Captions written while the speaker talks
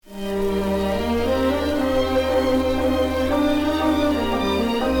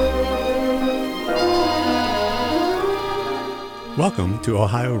Welcome to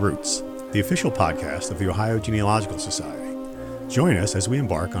Ohio Roots, the official podcast of the Ohio Genealogical Society. Join us as we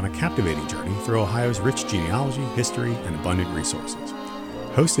embark on a captivating journey through Ohio's rich genealogy, history, and abundant resources.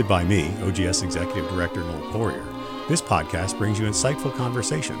 Hosted by me, OGS Executive Director Noel Poirier, this podcast brings you insightful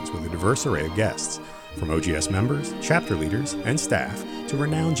conversations with a diverse array of guests, from OGS members, chapter leaders, and staff to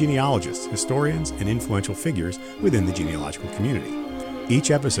renowned genealogists, historians, and influential figures within the genealogical community. Each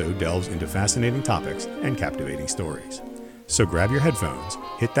episode delves into fascinating topics and captivating stories. So grab your headphones,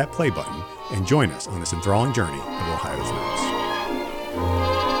 hit that play button, and join us on this enthralling journey of Ohio's roots.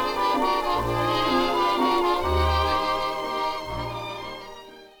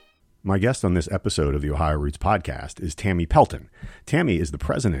 My guest on this episode of the Ohio Roots podcast is Tammy Pelton. Tammy is the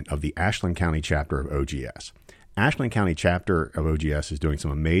president of the Ashland County chapter of OGS. Ashland County chapter of OGS is doing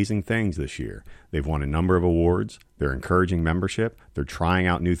some amazing things this year. They've won a number of awards. They're encouraging membership. They're trying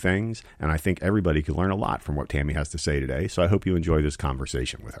out new things. And I think everybody could learn a lot from what Tammy has to say today. So I hope you enjoy this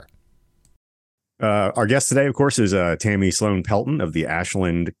conversation with her. Our guest today, of course, is Tammy Sloan Pelton of the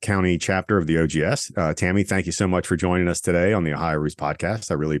Ashland County chapter of the OGS. Tammy, thank you so much for joining us today on the Ohio Roots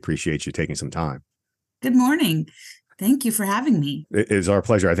podcast. I really appreciate you taking some time. Good morning. Thank you for having me. It is our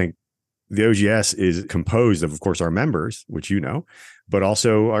pleasure. I think the OGS is composed of course, our members, which you know, but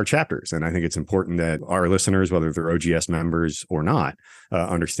also our chapters. And I think it's important that our listeners, whether they're OGS members or not,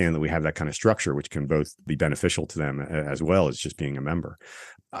 understand that we have that kind of structure, which can both be beneficial to them as well as just being a member.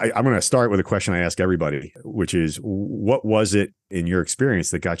 I'm going to start with a question I ask everybody, which is, what was it in your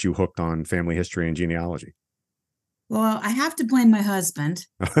experience that got you hooked on family history and genealogy? Well, I have to blame my husband.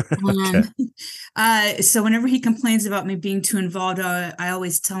 Okay. So whenever he complains about me being too involved, I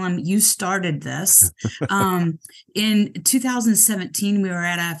always tell him, you started this. In 2017, we were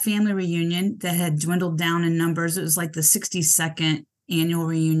at a family reunion that had dwindled down in numbers. It was like the 62nd annual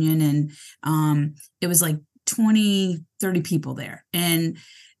reunion. And it was like 20, 30 people there. And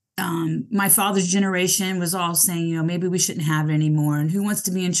my father's generation was all saying, maybe we shouldn't have it anymore. And who wants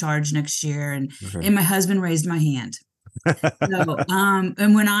to be in charge next year? And my husband raised my hand. So,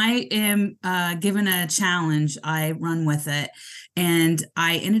 and when I am given a challenge, I run with it. And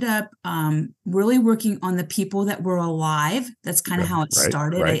I ended up really working on the people that were alive. That's kind of how it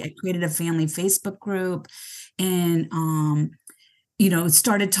started. Right. I created a family Facebook group and,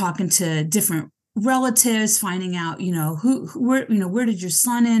 started talking to different relatives, finding out, where did your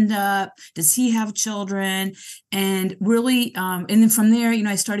son end up? Does he have children? And really, and then from there,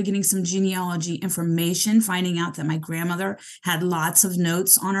 I started getting some genealogy information, finding out that my grandmother had lots of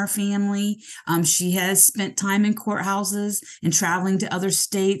notes on our family. She has spent time in courthouses and traveling to other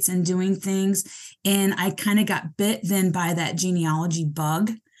states and doing things. And I kind of got bit then by that genealogy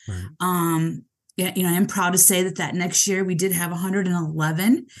bug. Right. I'm proud to say that next year we did have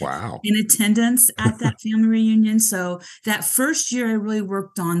 111 in attendance at that family reunion. So that first year I really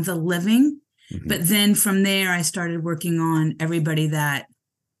worked on the living, but then from there I started working on everybody that,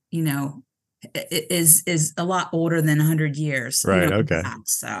 is a lot older than 100 years. Right. Okay. Back,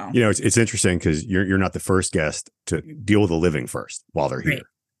 so, it's interesting because you're not the first guest to deal with the living first while they're here. Right.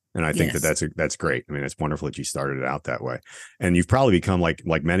 And I think that's great. I mean, it's wonderful that you started it out that way. And you've probably become like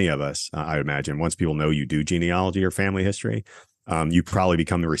many of us, I imagine, once people know you do genealogy or family history, you probably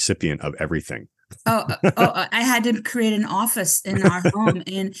become the recipient of everything. I had to create an office in our home.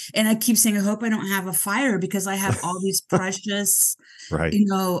 And I keep saying, I hope I don't have a fire because I have all these precious,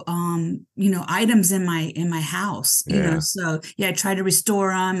 items in my house, so I try to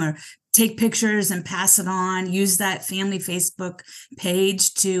restore them or take pictures and pass it on, use that family Facebook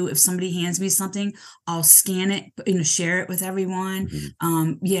page to, if somebody hands me something, I'll scan it, share it with everyone.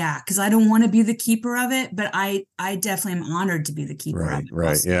 Because I don't want to be the keeper of it, but I definitely am honored to be the keeper of it.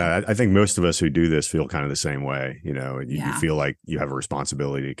 Right. Also. Yeah. I think most of us who do this feel kind of the same way, you feel like you have a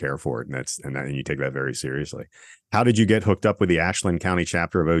responsibility to care for it. And you take that very seriously. How did you get hooked up with the Ashland County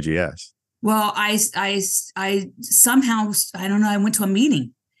chapter of OGS? Well, I somehow, I don't know, I went to a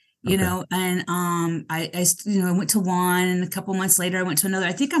meeting. And I went to one, and a couple months later I went to another.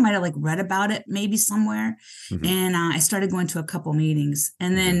 I think I might have read about it maybe somewhere, and I started going to a couple meetings.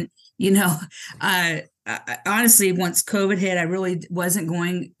 And then, I honestly, once COVID hit, I really wasn't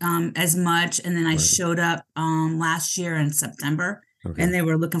going as much. And then I showed up last year in September, and they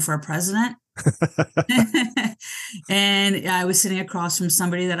were looking for a president. And I was sitting across from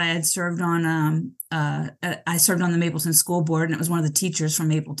somebody that I had served on. I served on the Mapleton School Board, and it was one of the teachers from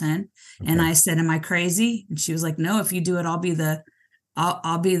Mapleton. And I said, "Am I crazy?" And she was like, "No. If you do it, I'll be the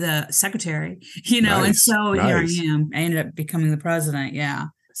secretary." Nice. And so Nice. Here I am. I ended up becoming the president. Yeah.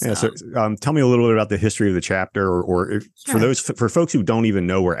 Yeah. So, tell me a little bit about the history of the chapter, or if, Sure. for folks who don't even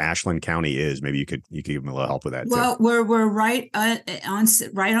know where Ashland County is, maybe you could give them a little help with that too. Well, we're right on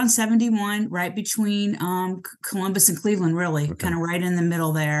 71, right between Columbus and Cleveland, really, Okay. kind of right in the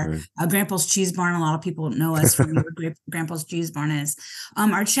middle there. Right. Grandpa's Cheese Barn. A lot of people know us from where Grandpa's Cheese Barn is.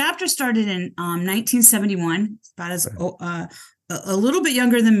 Our chapter started in 1971, about as a little bit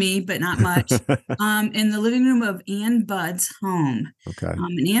younger than me, but not much. In the living room of Ann Budd's home. Okay.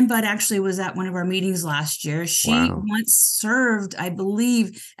 And Ann Budd actually was at one of our meetings last year. She Wow. once served, I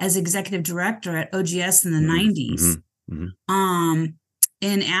believe, as executive director at OGS in the 90s.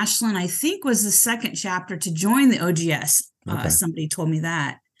 And Ashland, I think, was the second chapter to join the OGS. Okay. Somebody told me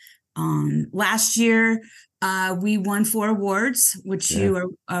that. Last year, we won 4 awards, which you are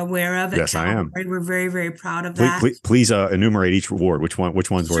aware of. Yes, I am. We're very, very proud of that. Please enumerate each award. Which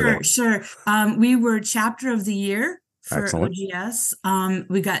ones were they? Sure. We were Chapter of the Year for Excellent. OGS.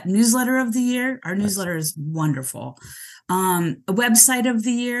 We got Newsletter of the Year. Our newsletter is wonderful. A Website of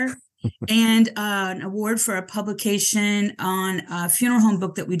the Year. And an award for a publication on a funeral home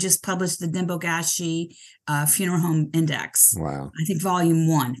book that we just published, the Dimbogashi Funeral Home Index. Wow. I think volume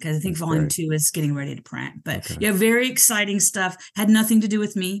 1, because I think volume 2 is getting ready to print. But yeah, very exciting stuff. Had nothing to do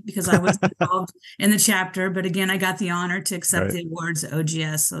with me because I was involved in the chapter. But again, I got the honor to accept the awards at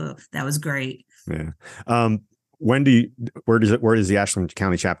OGS. So that was great. Yeah. Where does the Ashland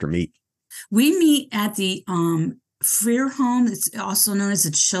County chapter meet? We meet at the Freer Home. It's also known as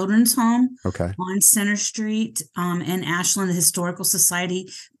the Children's Home. Okay. On Center Street in Ashland. The Historical Society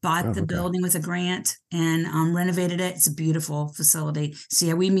bought the building with a grant and renovated it. It's a beautiful facility. So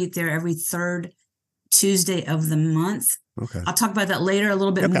yeah, we meet there every 3rd Tuesday of the month. Okay. I'll talk about that later a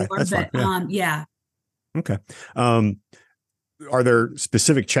little bit more. That's but fine. yeah. Okay. Are there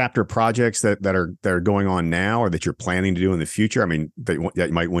specific chapter projects that are going on now, or that you're planning to do in the future? I mean, that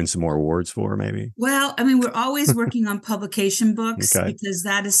you might win some more awards for, maybe? Well, I mean, we're always working on publication books because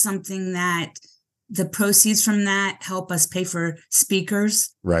that is something that the proceeds from that help us pay for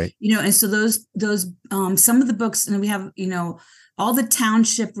speakers. Right. And so those some of the books, and we have, all the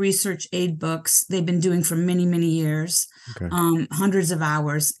township research aid books they've been doing for many, many years, hundreds of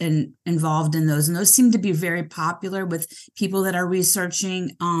hours involved in those. And those seem to be very popular with people that are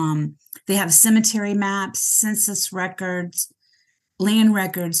researching. They have cemetery maps, census records, land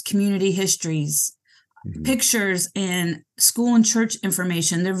records, community histories, pictures, and school and church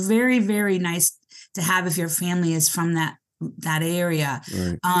information. They're very, very nice to have if your family is from that area.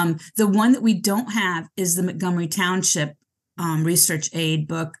 Right. The one that we don't have is the Montgomery Township research aid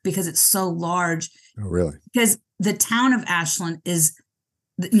book because it's so large. Oh, really? Because the town of Ashland is,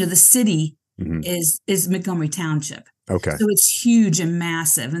 the city is Montgomery Township. Okay. So it's huge and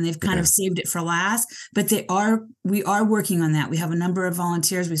massive, and they've kind of saved it for last, but we are working on that. We have a number of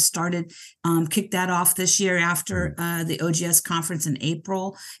volunteers. We started, kicked that off this year after the OGS conference in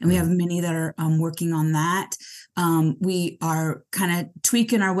April, and we have many that are working on that. We are kind of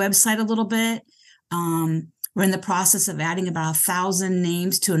tweaking our website a little bit. We're in the process of adding about 1,000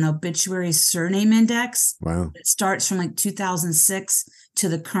 names to an obituary surname index. Wow. It starts from like 2006 to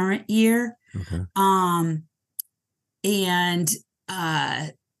the current year. Okay. And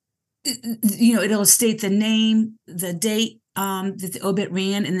it'll state the name, the date that the obit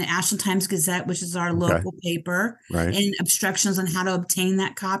ran in the Ashland Times-Gazette, which is our local paper, and instructions on how to obtain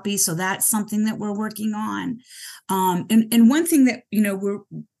that copy. So that's something that we're working on. And one thing that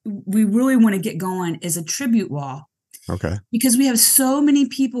we really want to get going is a tribute wall. Okay. Because we have so many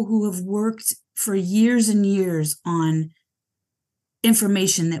people who have worked for years and years on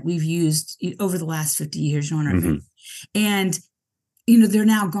information that we've used over the last 50 years on our thing. And, they're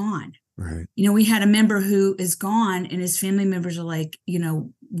now gone. Right. We had a member who is gone, and his family members are like,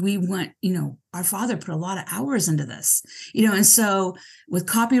 we want, our father put a lot of hours into this, and so with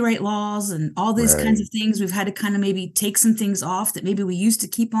copyright laws and all these kinds of things, we've had to kind of maybe take some things off that maybe we used to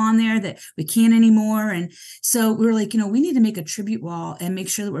keep on there that we can't anymore. And so we're like, we need to make a tribute wall and make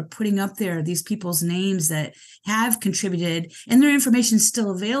sure that we're putting up there these people's names that have contributed, and their information is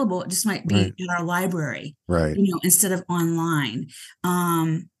still available. It just might be in our library, instead of online.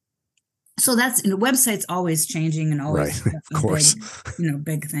 So that's, the website's always changing and always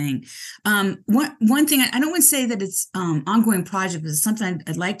big thing. One thing I don't want to say that it's ongoing project, but it's something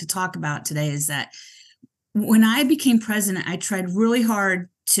I'd like to talk about today, is that when I became president, I tried really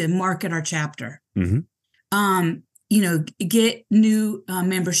hard to market our chapter. Get new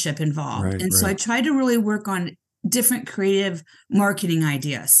membership involved. So I tried to really work on different creative marketing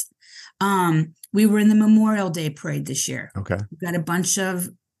ideas. We were in the Memorial Day parade this year. Okay. We've got a bunch of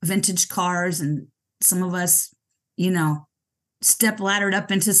vintage cars, and some of us, step laddered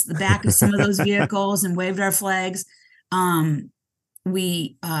up into the back of some of those vehicles and waved our flags.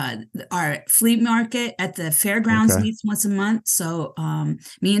 We our flea market at the fairgrounds meets once a month. So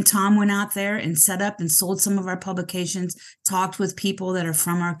me and Tom went out there and set up and sold some of our publications, talked with people that are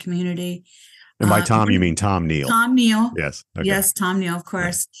from our community. And by Tom, you mean Tom Neal? Tom Neal. Yes. Okay. Yes, Tom Neal, of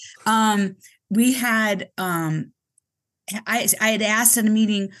course. We had I had asked at a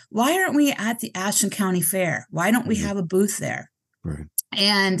meeting, why aren't we at the Ashland County Fair? Why don't we have a booth there? Right.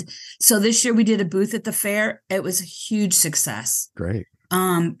 And so this year we did a booth at the fair. It was a huge success. Great.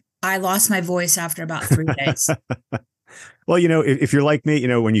 I lost my voice after about 3 days. Well, if you're like me,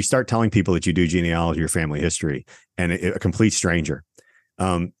 when you start telling people that you do genealogy or family history and a complete stranger,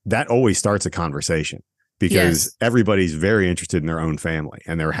 that always starts a conversation because everybody's very interested in their own family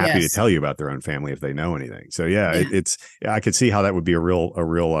and they're happy to tell you about their own family if they know anything. So I could see how that would be a real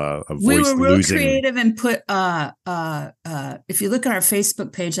voice we were real losing. Creative and put if you look at our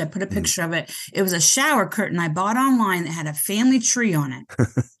Facebook page, I put a picture of it. It was a shower curtain I bought online that had a family tree on it.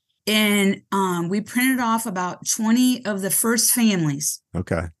 And we printed off about 20 of the first families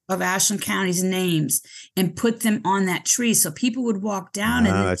of Ashland County's names and put them on that tree. So people would walk down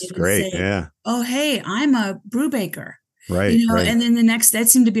and that's great. Say, oh, hey, I'm a Brubaker. Right. And then that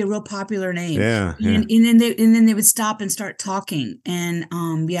seemed to be a real popular name. Yeah. And then they would stop and start talking. And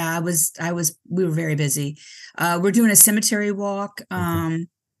we were very busy. We're doing a cemetery walk.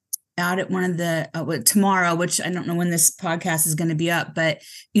 Out at one of the tomorrow, which I don't know when this podcast is going to be up, but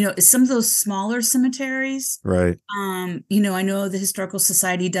some of those smaller cemeteries, right? I know the Historical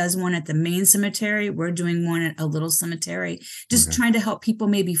Society does one at the main cemetery. We're doing one at a little cemetery, just trying to help people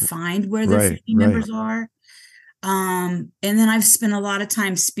maybe find where their family members are. And then I've spent a lot of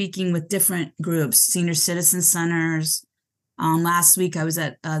time speaking with different groups, senior citizen centers. Last week I was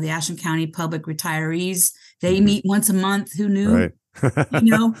at the Ashland County Public Retirees. They meet once a month. Who knew? Right.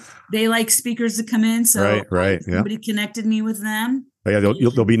 They like speakers to come in. So somebody connected me with them. Yeah,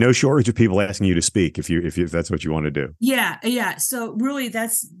 there'll be no shortage of people asking you to speak if that's what you want to do. Yeah. So really,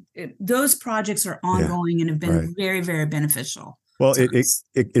 those projects are ongoing and have been very, very beneficial. Well,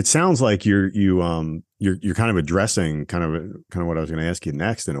 it sounds like you're kind of addressing kind of what I was going to ask you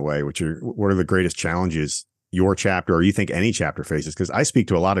next in a way, which are what are the greatest challenges your chapter or you think any chapter faces? Because I speak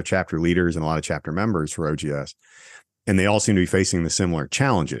to a lot of chapter leaders and a lot of chapter members for OGS. And they all seem to be facing the similar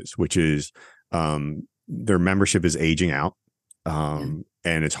challenges, which is their membership is aging out, and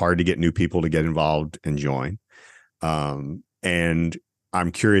it's hard to get new people to get involved and join. And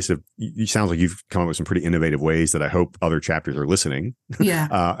I'm curious if you sounds like you've come up with some pretty innovative ways that I hope other chapters are listening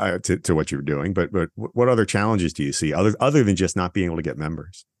to what you're doing. But what other challenges do you see other than just not being able to get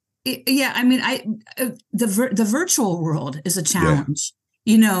members? Yeah, I mean, the virtual world is a challenge.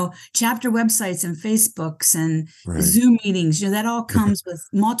 Chapter websites and Facebooks and Zoom meetings, that all comes with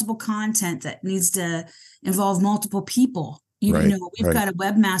multiple content that needs to involve multiple people. We've got a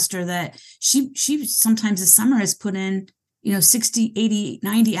webmaster that she sometimes this summer has put in, 60, 80,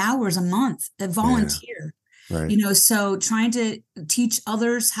 90 hours a month at volunteer. So trying to teach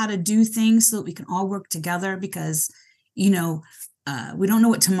others how to do things so that we can all work together because, we don't know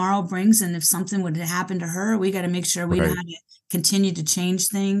what tomorrow brings. And if something would happen to her, we got to make sure we know how to continue to change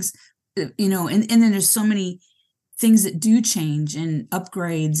things, and then there's so many things that do change and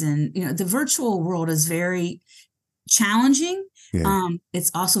upgrades. And, the virtual world is very challenging.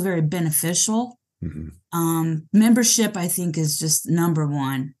 It's also very beneficial. Membership, I think, is just number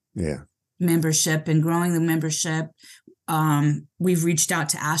one. Membership and growing the membership. We've reached out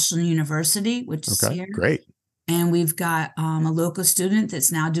to Ashland University, which is here. Great. And we've got a local student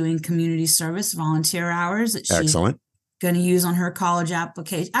that's now doing community service volunteer hours that she's going to use on her college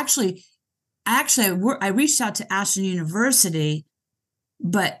application. Actually, I reached out to Ashland University,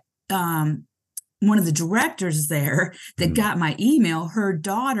 but one of the directors there that got my email, her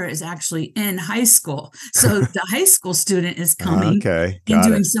daughter is actually in high school. So the high school student is coming and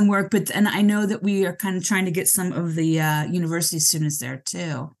doing some work. And I know that we are kind of trying to get some of the university students there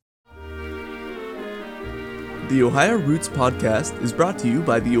too. The Ohio Roots podcast is brought to you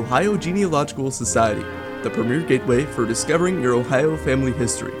by the Ohio Genealogical Society, the premier gateway for discovering your Ohio family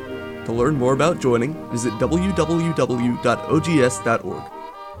history. To learn more about joining, visit www.ogs.org.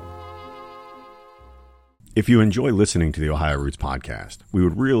 If you enjoy listening to the Ohio Roots podcast, we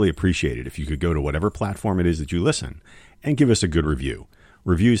would really appreciate it if you could go to whatever platform it is that you listen and give us a good review.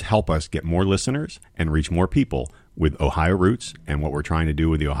 Reviews help us get more listeners and reach more people with Ohio Roots and what we're trying to do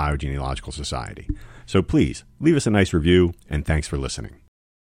with the Ohio Genealogical Society. So please leave us a nice review and thanks for listening.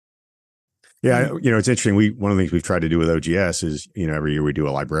 Yeah, it's interesting. One of the things we've tried to do with OGS is, every year we do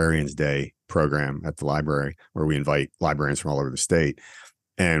a Librarians Day program at the library where we invite librarians from all over the state.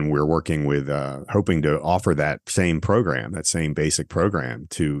 And we're working with, hoping to offer that same program, that same basic program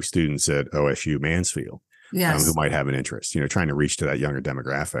to students at OSU Mansfield. Yes. Who might have an interest, trying to reach to that younger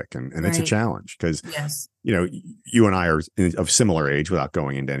demographic. And it's a Right. challenge because, Yes. you and I are of similar age without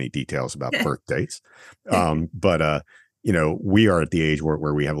going into any details about birth dates. But we are at the age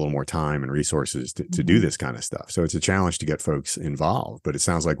where we have a little more time and resources to do this kind of stuff. So it's a challenge to get folks involved. But it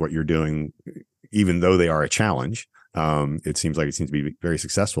sounds like what you're doing, even though they are a challenge, it seems to be very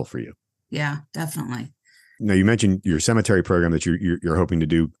successful for you. Yeah, definitely. Now, you mentioned your cemetery program that you're hoping to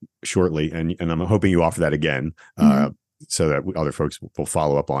do shortly, and I'm hoping you offer that again, so that other folks will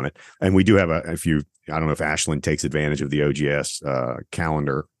follow up on it. And we do have I don't know if Ashland takes advantage of the OGS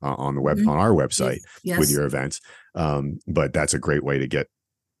calendar on the web on our website with your events, but that's a great way to get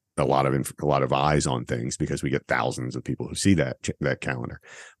a lot of eyes on things because we get thousands of people who see that calendar.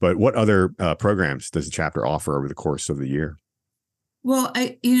 But what other programs does the chapter offer over the course of the year? Well,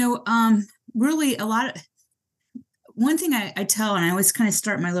 really a lot of. One thing I tell, and I always kind of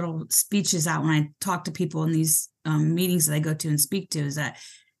start my little speeches out when I talk to people in these meetings that I go to and speak to, is that,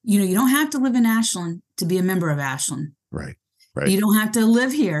 you don't have to live in Ashland to be a member of Ashland. Right. You don't have to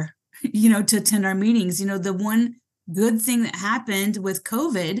live here, to attend our meetings. The one good thing that happened with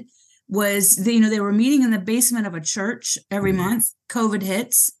COVID was, they were meeting in the basement of a church every month. COVID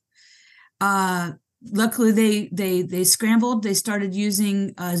hits. Luckily, they scrambled. They started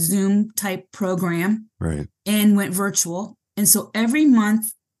using a Zoom type program, right, and went virtual. And so every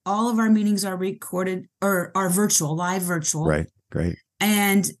month, all of our meetings are recorded or are virtual, live virtual. Right, great.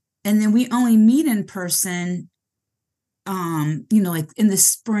 And then we only meet in person, like in the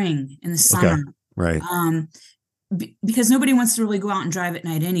spring, in the summer, okay. Right. Because nobody wants to really go out and drive at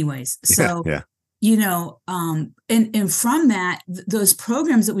night, anyways. So yeah. And from that, those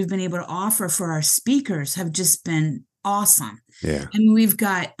programs that we've been able to offer for our speakers have just been awesome. Yeah. And we've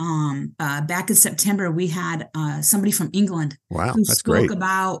got, back in September, we had somebody from England. Wow, who that's spoke great.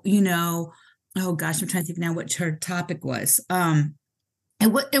 About, oh gosh, I'm trying to think now what her topic was.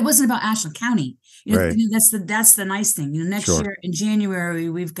 It wasn't about Ashland County. Right. That's the nice thing. Next Sure. year in January,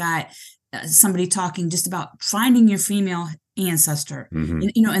 we've got somebody talking just about finding your female ancestor,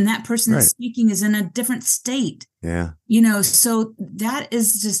 and that person that's speaking is in a different state. Yeah. So that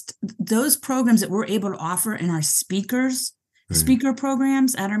is just those programs that we're able to offer in our speaker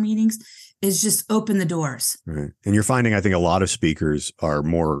programs at our meetings is just open the doors. Right. And you're finding, I think, a lot of speakers are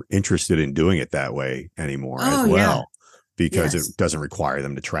more interested in doing it that way anymore as well. Yeah. Because it doesn't require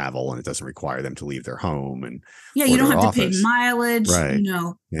them to travel and it doesn't require them to leave their home and you don't have office. To pay mileage. Right.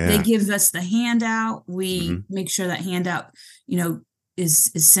 They give us the handout. We make sure that handout,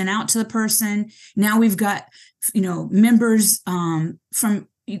 is sent out to the person. Now we've got, members from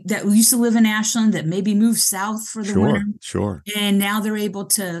that used to live in Ashland that maybe moved south for the winter. Sure. And now they're able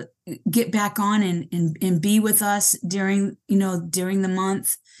to get back on and be with us during the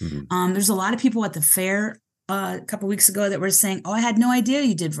month. There's a lot of people at the fair a couple of weeks ago that were saying, "Oh, I had no idea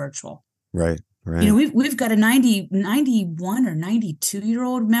you did virtual." Right. We've got a 91 or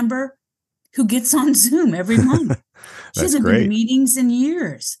 92-year-old member who gets on Zoom every month. She hasn't been to meetings in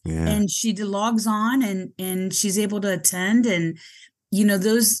years, and she logs on and she's able to attend. And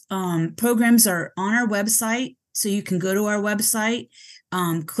those programs are on our website, so you can go to our website,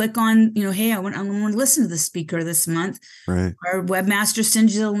 click on hey, I want to listen to the speaker this month. Right. Our webmaster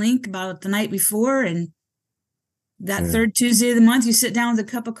sends you a link about the night before, and that third Tuesday of the month, you sit down with a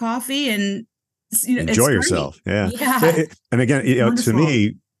cup of coffee and enjoy yourself. Yeah. And again, to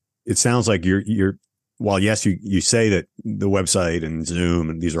me, it sounds like you're while yes, you say that the website and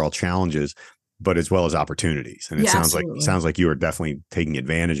Zoom and these are all challenges, but as well as opportunities. And it sounds like you are definitely taking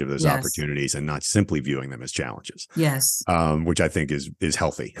advantage of those opportunities and not simply viewing them as challenges. Yes. Which I think is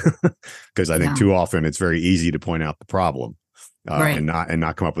healthy because I think too often it's very easy to point out the problem. And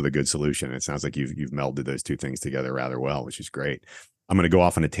not come up with a good solution. It sounds like you've melded those two things together rather well, which is great. I'm going to go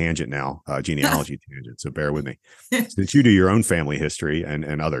off on a tangent now, genealogy tangent. So bear with me. Since you do your own family history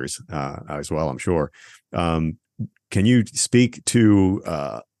and others as well, I'm sure. Can you speak to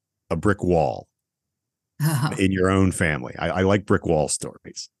a brick wall in your own family? I like brick wall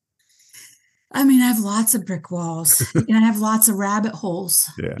stories. I mean, I have lots of brick walls and I have lots of rabbit holes.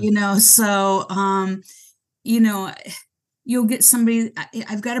 Yeah. So you'll get somebody.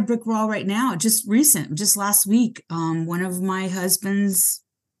 I've got a brick wall right now. Just last week, one of my husband's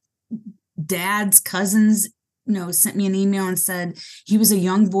dad's cousins, sent me an email and said he was a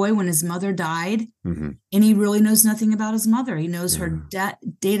young boy when his mother died, and he really knows nothing about his mother. He knows her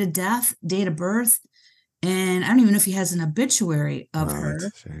date of death, date of birth, and I don't even know if he has an obituary of her.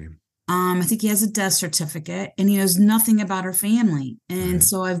 That's a shame. I think he has a death certificate, and he knows nothing about her family. And Right.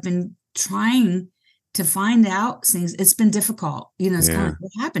 so I've been trying to find out things. It's been difficult, it's kind of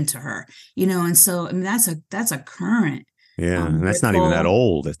what happened to her, and so I mean that's a current Yeah. And that's not even that ripple.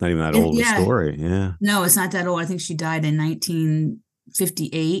 old. That's not even that old of a Yeah, story. Yeah. no, it's not that old. I think she died in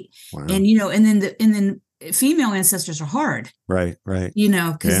 1958, Wow. and and then female ancestors are hard, Right. Right.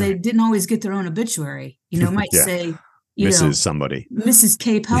 because Yeah. they didn't always get their own obituary. It might Yeah. say, Mrs. somebody. Mrs.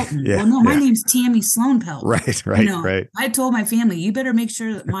 K. Pelton. Yeah. Well, no, my Yeah. name's Tammy Sloan Pelton. Right. Right. Right. I told my family, you better make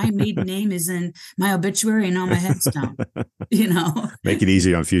sure that my maiden name is in my obituary and on my headstone. Make it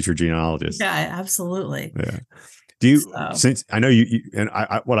easy on future genealogists. Yeah, absolutely. Yeah. Do you, So. since I know you and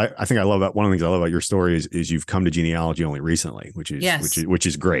I think I love about one of the things I love about your story is you've come to genealogy only recently, which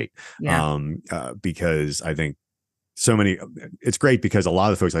is great. Yeah. Because I think it's great because a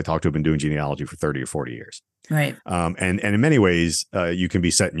lot of the folks I talk to have been doing genealogy for 30 or 40 years. Right. And in many ways, you can be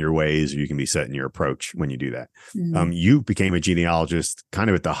set in your ways, or you can be set in your approach when you do that. Mm-hmm. You became a genealogist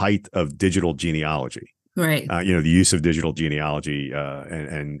kind of at the height of digital genealogy. Right. The use of digital genealogy.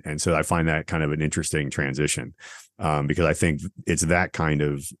 And so I find that kind of an interesting transition, because I think it's that kind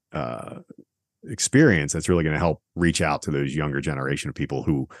of experience that's really going to help reach out to those younger generation of people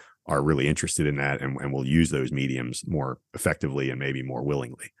who are really interested in that and will use those mediums more effectively and maybe more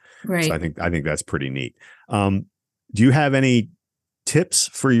willingly. Right. So I think that's pretty neat. Do you have any tips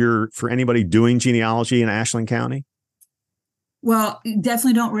for anybody doing genealogy in Ashland County? Well,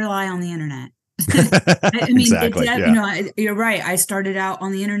 definitely don't rely on the internet. I mean, exactly. You're right. I started out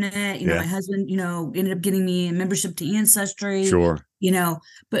on the internet. My husband, ended up getting me a membership to Ancestry. Sure.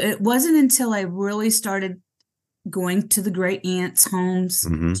 But it wasn't until I really started going to the great aunts' homes,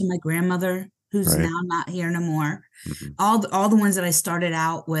 Mm-hmm. to my grandmother, who's now not here no more. Mm-hmm. All the ones that I started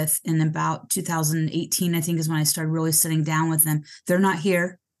out with in about 2018, I think, is when I started really sitting down with them. They're not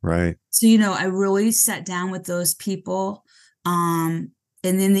here. Right. So, I really sat down with those people. And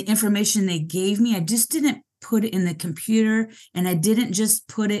then the information they gave me, I just didn't put it in the computer, and I didn't just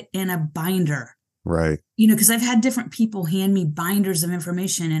put it in a binder. Right. Because I've had different people hand me binders of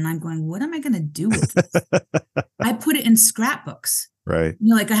information, and I'm going, what am I going to do with this? I put it in scrapbooks. Right.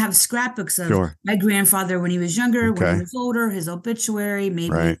 Like I have scrapbooks of my grandfather when he was younger, when he was older, his obituary,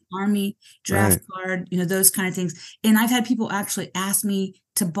 maybe his Army draft card, those kind of things. And I've had people actually ask me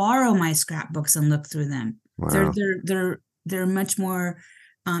to borrow my scrapbooks and look through them. Wow. They're much more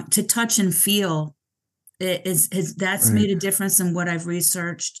to touch and feel. That's made a difference in what I've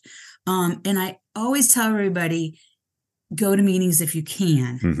researched. And I always tell everybody, go to meetings if you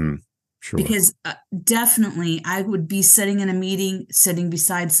can. Mm-hmm. Sure. Because definitely I would be sitting in a meeting, sitting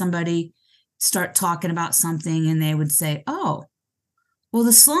beside somebody, start talking about something, and they would say, oh, well,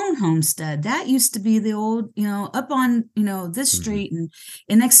 the Sloan homestead, that used to be the old, up on, this street.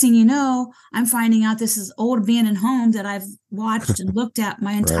 And next thing you know, I'm finding out this is old abandoned home that I've watched and looked at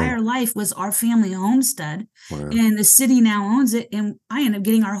my entire life was our family homestead. Wow. And the city now owns it. And I end up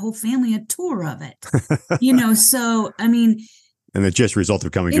getting our whole family a tour of it. So, I mean. And it just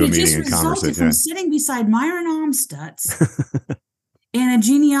resulted from coming to a meeting and conversation. From sitting beside Myron Amstutz in a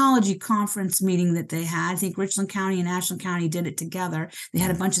genealogy conference meeting that they had. I think Richland County and Ashland County did it together. They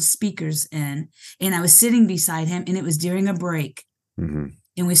had a bunch of speakers in, and I was sitting beside him, and it was during a break. Mm-hmm.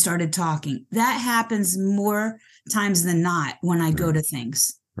 And we started talking. That happens more times than not when I go to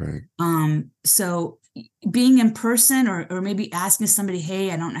things. Right. So being in person or maybe asking somebody,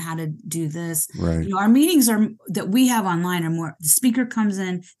 hey, I don't know how to do this. Right. Our meetings that we have online are more, the speaker comes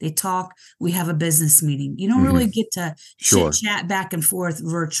in, they talk, we have a business meeting. You don't really get to chit chat back and forth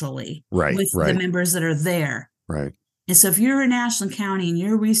virtually with the members that are there. Right. And so if you're in Ashland County and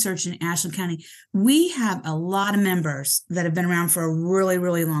you're researching Ashland County, we have a lot of members that have been around for a really,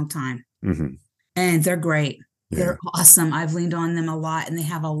 really long time. Mm-hmm. And they're great. They're awesome. I've leaned on them a lot, and they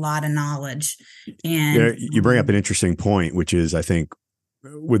have a lot of knowledge. And you bring up an interesting point, which is, I think,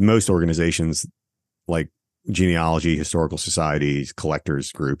 with most organizations like genealogy, historical societies,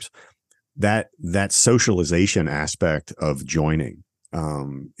 collectors groups, that socialization aspect of joining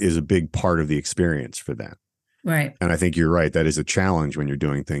is a big part of the experience for them. Right. And I think you're right. That is a challenge when you're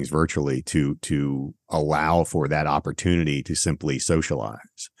doing things virtually to allow for that opportunity to simply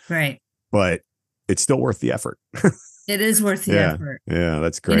socialize. Right. But it's still worth the effort. It is worth the effort. Yeah,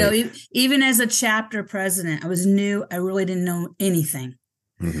 that's great. Even as a chapter president, I was new. I really didn't know anything.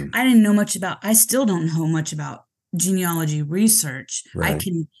 Mm-hmm. I didn't know much I still don't know much about genealogy research. Right. I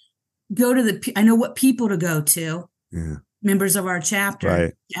can go to I know what people to go to. Yeah. Members of our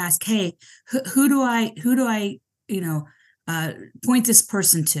chapter, ask, hey, who do I point this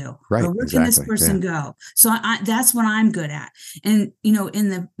person to, right, or where can this exactly. person go? So that's what I'm good at. And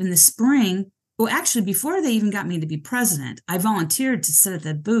in the spring, well, actually, before they even got me to be president, I volunteered to sit at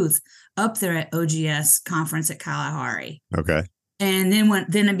the booth up there at OGS conference at Kalahari. Okay. And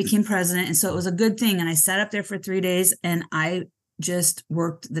then I became president, and so it was a good thing. And I sat up there for 3 days, and I just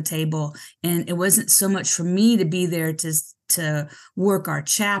worked the table. And it wasn't so much for me to be there to work our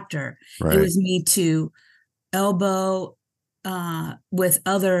chapter. Right. It was me to elbow with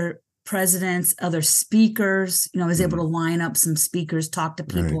other presidents, other speakers. I was able to line up some speakers, talk to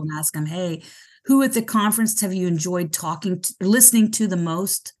people, and ask them, hey, who at the conference have you enjoyed listening to the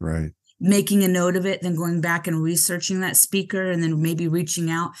most? Right. Making a note of it, then going back and researching that speaker, and then maybe reaching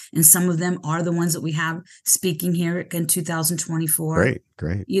out. And some of them are the ones that we have speaking here in 2024.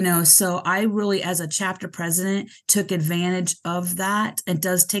 Great. So I really, as a chapter president, took advantage of that. It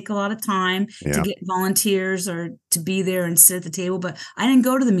does take a lot of time to get volunteers or to be there and sit at the table, but I didn't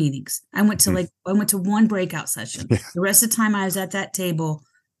go to the meetings. I went to one breakout session. The rest of the time I was at that table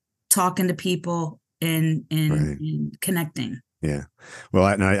talking to people and connecting. Yeah. Well,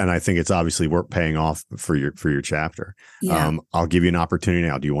 and I think it's obviously worth paying off for your chapter. Yeah. I'll give you an opportunity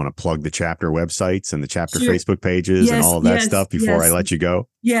now. Do you want to plug the chapter websites and the chapter Facebook pages and all of that stuff before I let you go?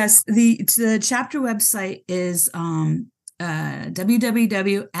 Yes. The chapter website is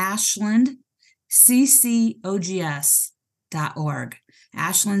www.ashlandccogs.org.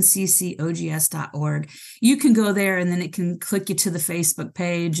 ashlandccogs.org. You can go there, and then it can click you to the Facebook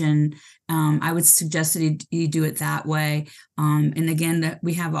page, and I would suggest that you do it that way. And again,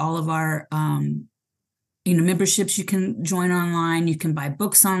 we have all of our memberships you can join online. You can buy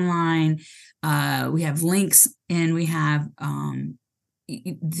books online. We have links, and we have a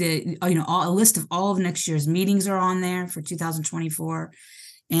list of all of next year's meetings are on there for 2024.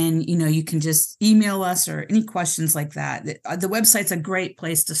 And, you can just email us or any questions like that. The website's a great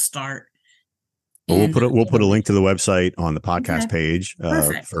place to start. Well, we'll put a link to the website on the podcast page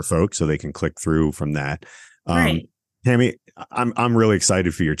for folks so they can click through from that. Tammy, I'm really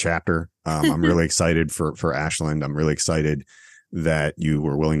excited for your chapter. I'm really excited for Ashland. I'm really excited that you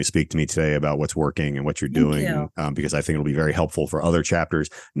were willing to speak to me today about what's working and what you're doing, because I think it'll be very helpful for other chapters,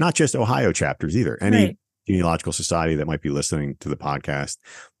 not just Ohio chapters either. Any genealogical society that might be listening to the podcast,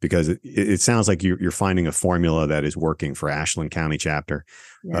 because it sounds like you're finding a formula that is working for Ashland County chapter.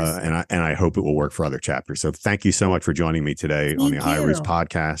 And I hope it will work for other chapters. So thank you so much for joining me today on the Ohio Roots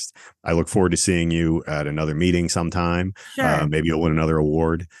podcast. I look forward to seeing you at another meeting sometime. Sure. Maybe you'll win another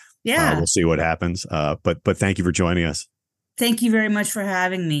award. Yeah. We'll see what happens. But thank you for joining us. Thank you very much for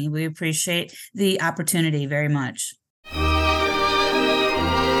having me. We appreciate the opportunity very much.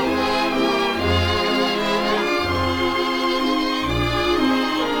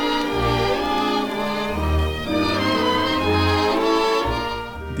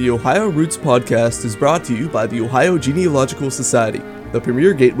 The Ohio Roots podcast is brought to you by the Ohio Genealogical Society, the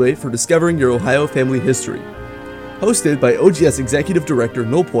premier gateway for discovering your Ohio family history. Hosted by OGS Executive Director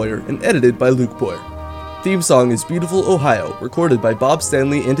Noel Poyer and edited by Luke Poyer. Theme song is Beautiful Ohio, recorded by Bob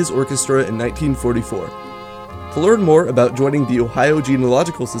Stanley and his orchestra in 1944. To learn more about joining the Ohio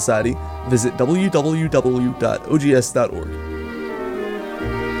Genealogical Society, visit www.ogs.org.